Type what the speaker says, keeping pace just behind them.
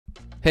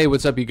Hey,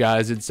 what's up you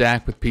guys? It's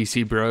Zach with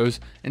PCBros,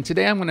 and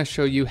today I'm going to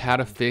show you how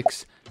to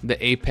fix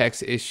the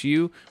apex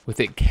issue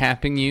with it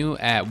capping you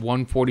at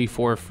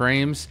 144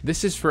 frames.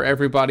 This is for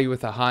everybody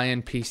with a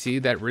high-end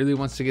PC that really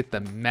wants to get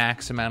the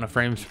max amount of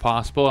frames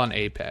possible on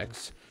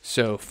Apex.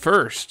 So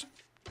first,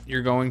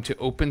 you're going to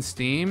open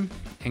Steam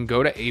and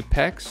go to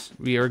Apex.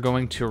 We are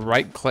going to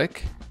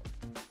right-click,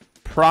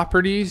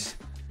 Properties,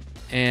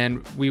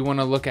 and we want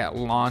to look at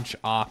launch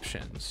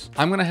options.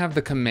 I'm going to have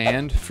the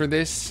command for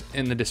this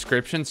in the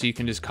description so you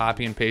can just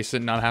copy and paste it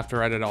and not have to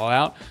write it all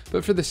out.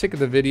 But for the sake of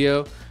the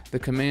video, the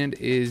command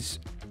is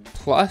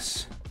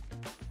plus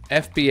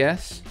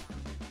FPS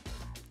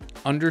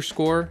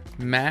 _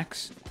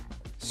 max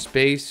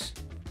space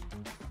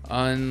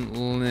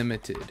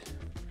unlimited.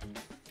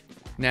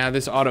 Now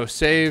this auto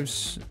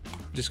saves.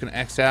 Just going to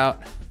X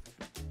out.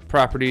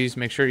 Properties,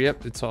 make sure,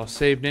 yep, it's all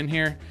saved in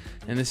here.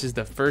 And this is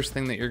the first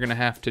thing that you're gonna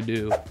have to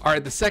do. All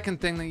right, the second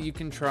thing that you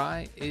can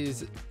try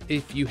is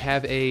if you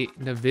have a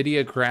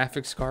NVIDIA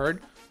graphics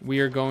card, we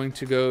are going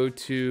to go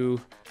to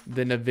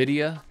the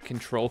NVIDIA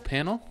control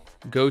panel,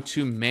 go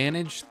to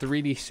manage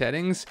 3D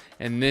settings,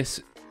 and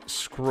this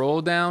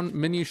scroll down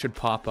menu should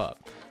pop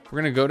up. We're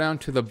gonna go down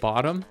to the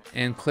bottom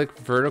and click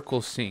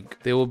vertical sync.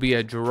 There will be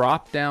a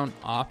drop down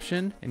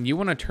option and you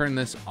wanna turn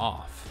this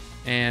off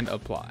and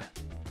apply.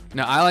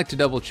 Now I like to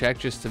double check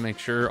just to make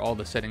sure all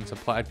the settings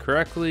applied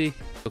correctly.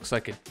 Looks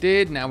like it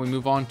did. Now we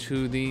move on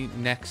to the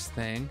next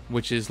thing,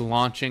 which is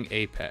launching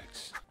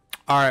Apex.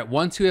 All right,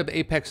 once you have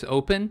Apex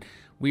open,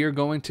 we are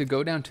going to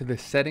go down to the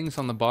settings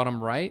on the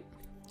bottom right,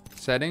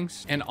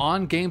 settings, and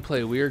on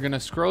gameplay, we are gonna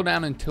scroll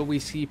down until we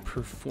see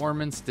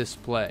performance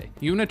display.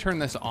 You wanna turn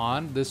this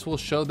on. This will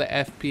show the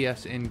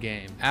FPS in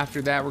game.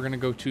 After that, we're gonna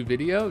go to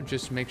video,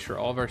 just make sure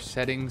all of our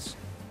settings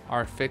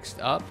are fixed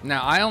up.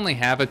 Now I only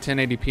have a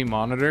 1080p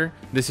monitor.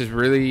 This is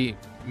really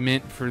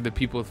meant for the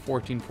people with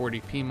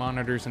 1440p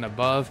monitors and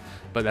above,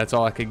 but that's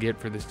all I could get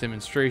for this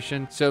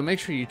demonstration. So make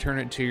sure you turn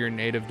it to your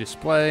native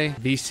display,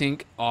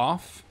 VSync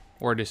off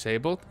or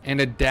disabled, and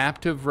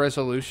adaptive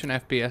resolution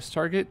FPS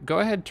target, go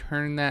ahead,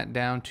 turn that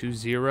down to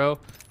 0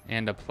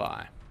 and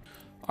apply.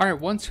 All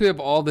right, once we have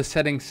all the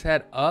settings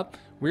set up,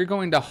 we're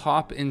going to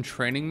hop in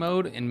training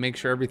mode and make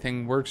sure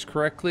everything works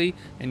correctly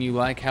and you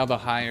like how the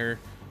higher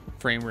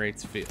frame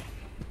rates feel.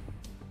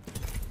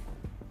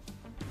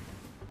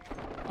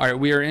 All right,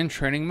 we are in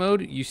training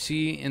mode. You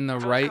see in the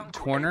right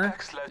corner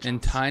in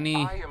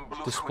tiny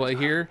display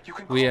here,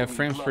 we have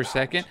frames per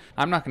second.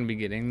 I'm not going to be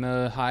getting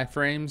the high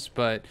frames,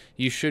 but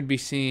you should be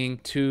seeing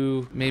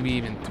 200, maybe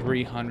even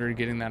 300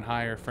 getting that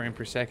higher frame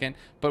per second.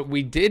 But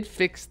we did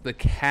fix the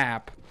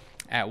cap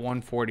at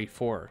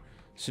 144.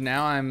 So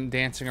now I'm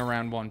dancing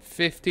around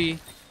 150,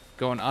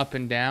 going up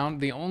and down.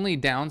 The only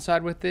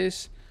downside with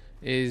this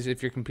is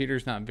if your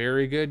computer's not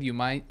very good, you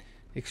might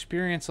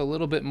experience a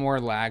little bit more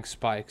lag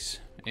spikes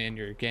in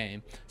your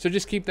game. So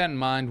just keep that in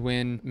mind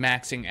when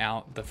maxing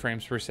out the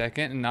frames per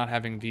second and not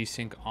having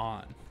VSync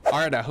on. All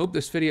right, I hope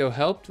this video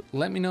helped.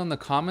 Let me know in the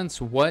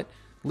comments what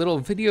little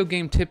video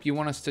game tip you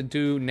want us to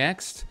do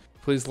next.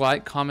 Please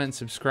like, comment,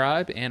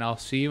 subscribe, and I'll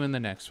see you in the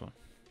next one.